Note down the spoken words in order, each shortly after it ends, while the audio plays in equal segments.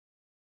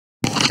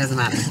doesn't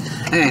matter.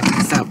 Okay,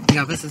 so we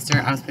got my sister.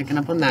 I was picking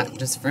up on that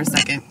just for a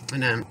second.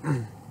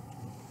 And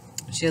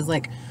she has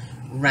like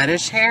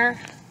reddish hair.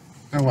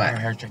 Or what? Her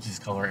hair changes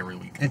color every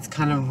week. It's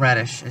kind of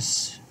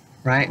reddish.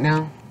 Right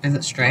now? Is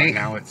it straight? Right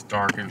now it's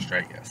dark and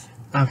straight, yes.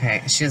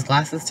 Okay. She has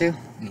glasses too?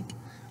 Nope.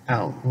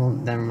 Oh, well,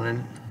 never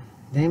mind.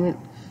 Damn it.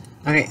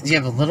 Okay, do you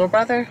have a little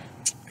brother?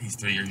 He's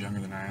 3 years younger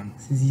than I am.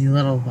 He's your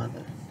little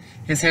brother.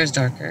 His hair's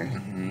darker.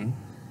 Mm-hmm.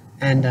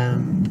 And,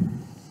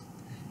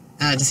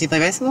 does he play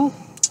baseball?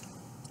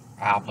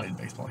 I played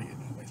baseball. He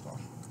didn't play baseball.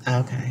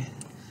 Okay.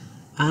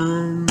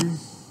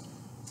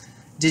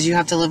 Did you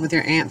have to live with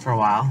your aunt for a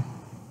while?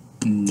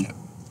 No.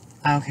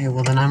 Okay,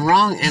 well then I'm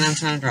wrong and I'm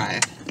trying to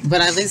drive.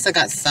 But at least I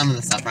got some of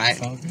the stuff right.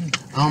 It's all good.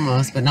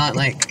 Almost, but not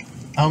like,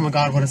 oh my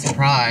god, what a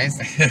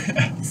surprise.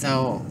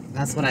 So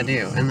that's what I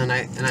do. And then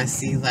I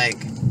see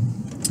like,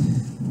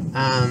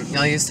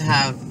 y'all used to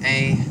have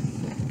a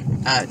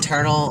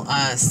turtle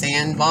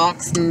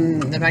sandbox in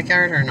the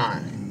backyard or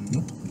not?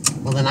 Nope.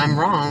 Well then I'm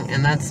wrong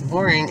and that's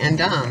boring and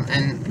dumb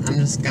and I'm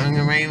just going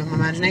away with my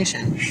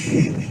imagination. I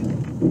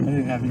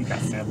didn't have any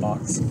kind of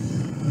sandbox.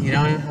 You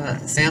don't even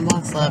have a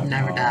sandbox. Love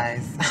never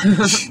dies.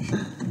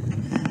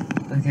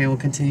 Okay, we'll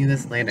continue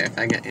this later if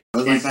I get. I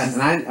was like that,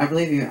 and I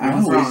believe you. I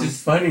was wrong. It's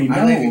just funny. I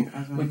believe you.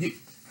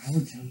 I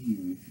would tell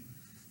you.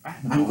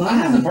 I'm glad. I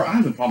have a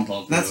problem telling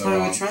people. That's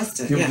why we trust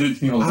it. People Yeah. do it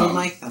to me all the I time.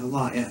 like that a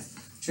lot. Yeah,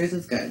 truth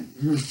is good.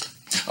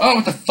 Oh,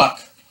 what the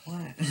fuck?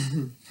 What?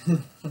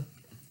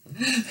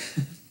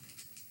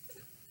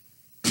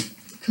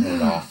 Cut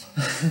it off.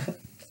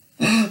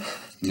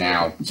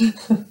 Now.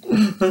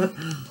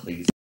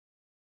 Please.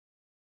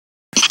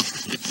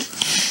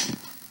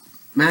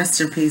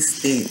 Masterpiece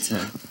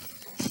theater.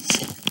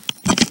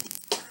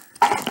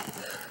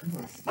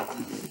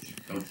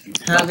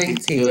 Having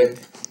tea.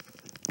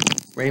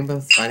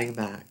 Rainbow's fighting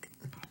back.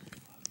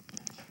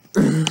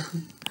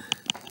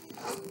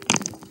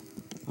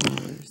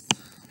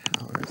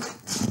 Powers.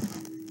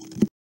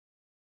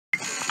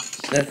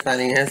 The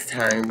funniest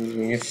time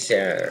you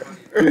share.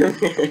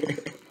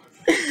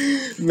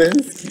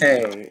 Miss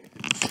K.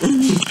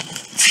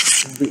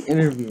 We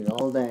interviewed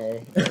all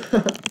day.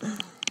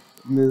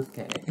 Miss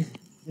K.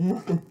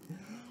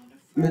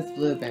 Miss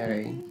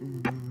Blueberry.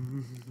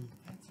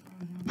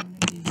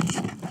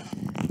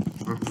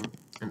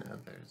 And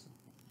others.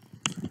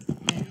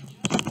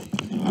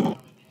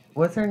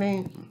 What's her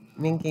name?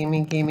 Minky, and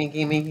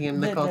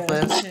Nicole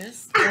Swift.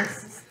 This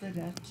is the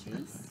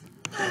Duchess.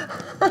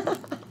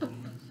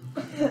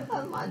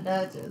 That's my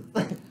Duchess.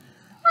 My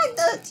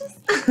Duchess.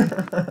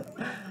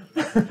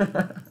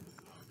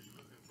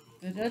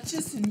 The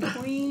Duchess and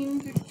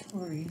Queen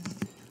Victoria.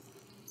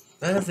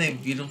 That is a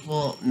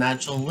beautiful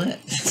natural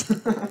lip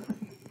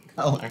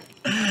color.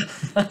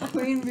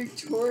 Queen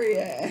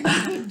Victoria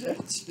and the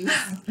Duchess.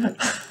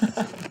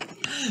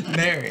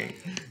 Mary.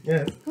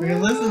 Yes. Queen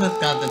Elizabeth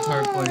got the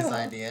turquoise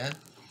idea.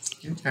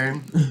 Your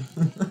turn.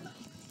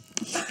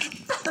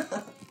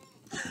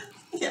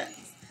 Yes.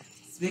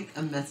 Speak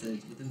a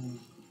message within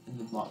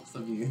the blocks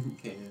of you. You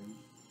can.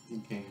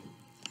 You can.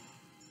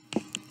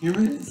 Your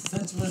moon is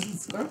such a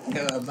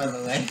Scorpio, by the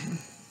way.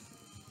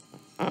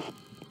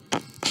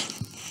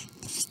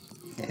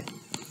 Okay.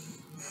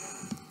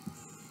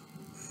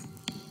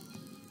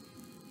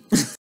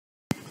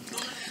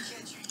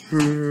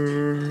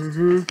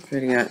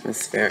 Pretty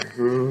atmosphere.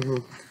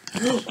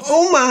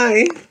 Oh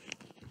my!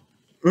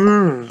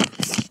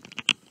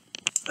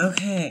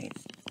 Okay.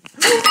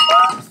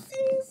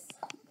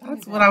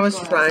 That's what I was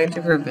trying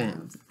to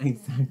prevent.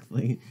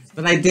 Exactly.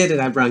 But I did it.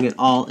 I brought it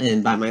all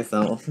in by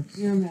myself.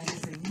 You're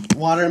amazing.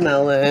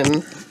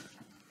 Watermelon.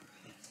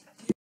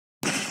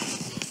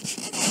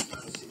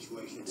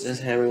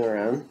 Just hammering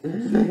around.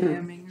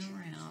 Hamming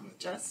around.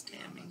 Just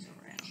hamming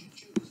around.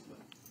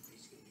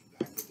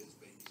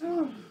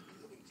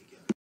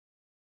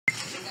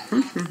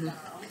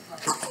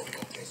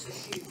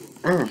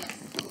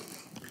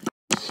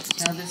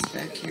 Now this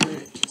back here,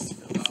 it just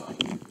feels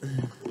like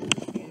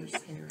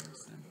horsehair or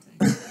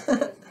something.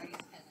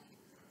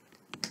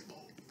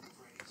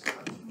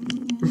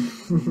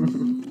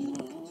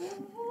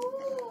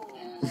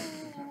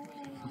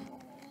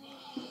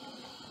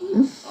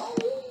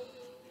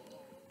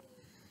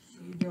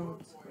 You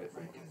don't quit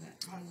making that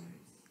noise.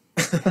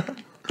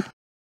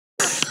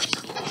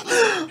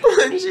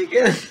 When'd she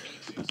get?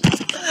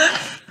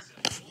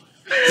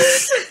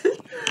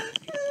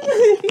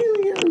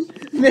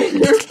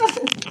 Made her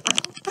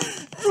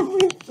and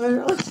we put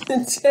her on the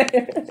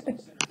chair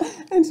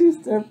and she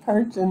started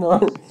perching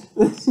on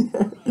the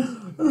chair.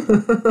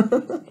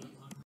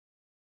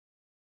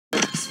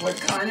 What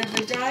kind of a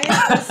diet?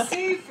 A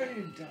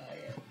seafood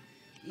diet.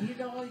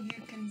 Eat all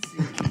you can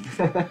see.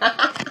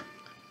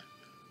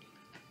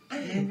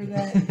 Remember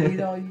that?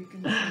 Eat all you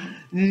can see.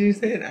 Did you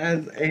say it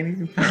as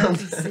 80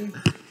 pounds? A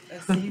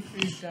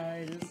seafood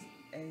diet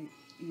is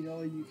eat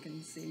all you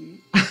can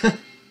see.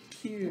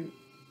 Cute.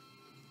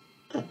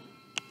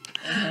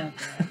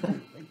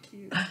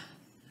 Cute.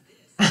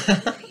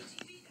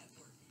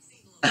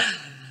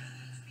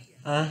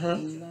 Uh-huh.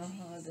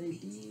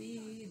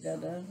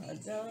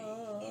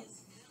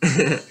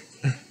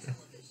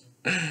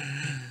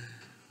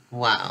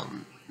 Wow.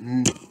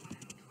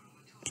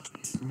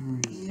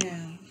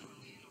 Yeah.